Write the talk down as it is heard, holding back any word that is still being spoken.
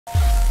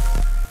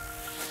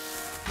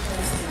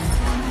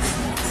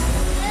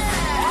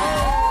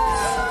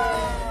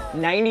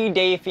90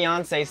 Day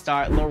Fiancé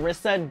star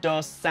Larissa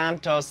dos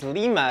Santos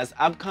Lima's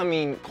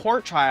upcoming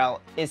court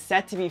trial is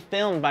set to be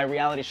filmed by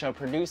reality show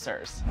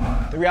producers.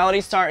 The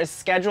reality star is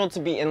scheduled to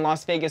be in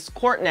Las Vegas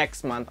court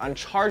next month on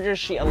charges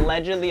she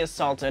allegedly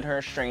assaulted her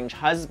estranged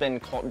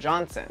husband, Colt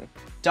Johnson.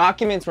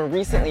 Documents were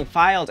recently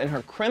filed in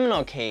her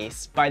criminal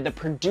case by the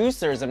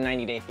producers of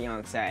 90 Day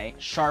Fiancé,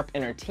 Sharp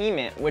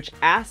Entertainment, which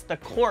asked the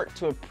court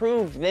to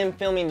approve them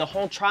filming the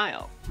whole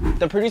trial.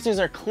 The producers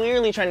are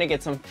clearly trying to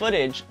get some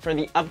footage for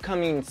the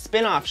upcoming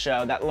spin-off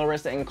show that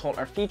Larissa and Colt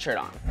are featured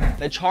on.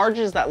 The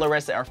charges that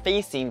Larissa are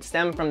facing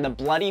stem from the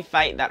bloody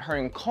fight that her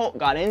and Colt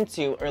got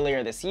into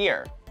earlier this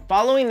year.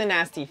 Following the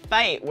nasty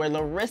fight where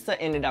Larissa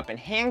ended up in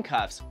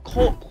handcuffs,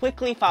 Colt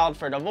quickly filed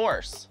for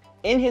divorce.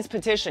 In his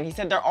petition, he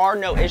said there are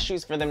no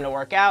issues for them to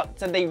work out,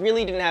 said they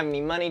really didn't have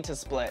any money to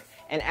split,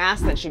 and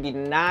asked that she be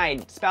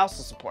denied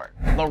spousal support.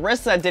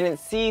 Larissa didn't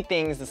see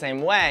things the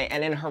same way,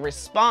 and in her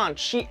response,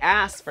 she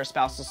asked for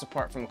spousal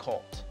support from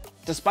Colt.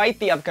 Despite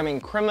the upcoming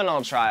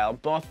criminal trial,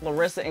 both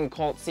Larissa and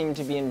Colt seem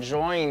to be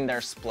enjoying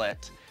their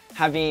split,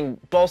 having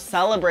both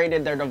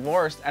celebrated their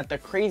divorce at the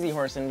Crazy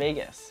Horse in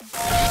Vegas.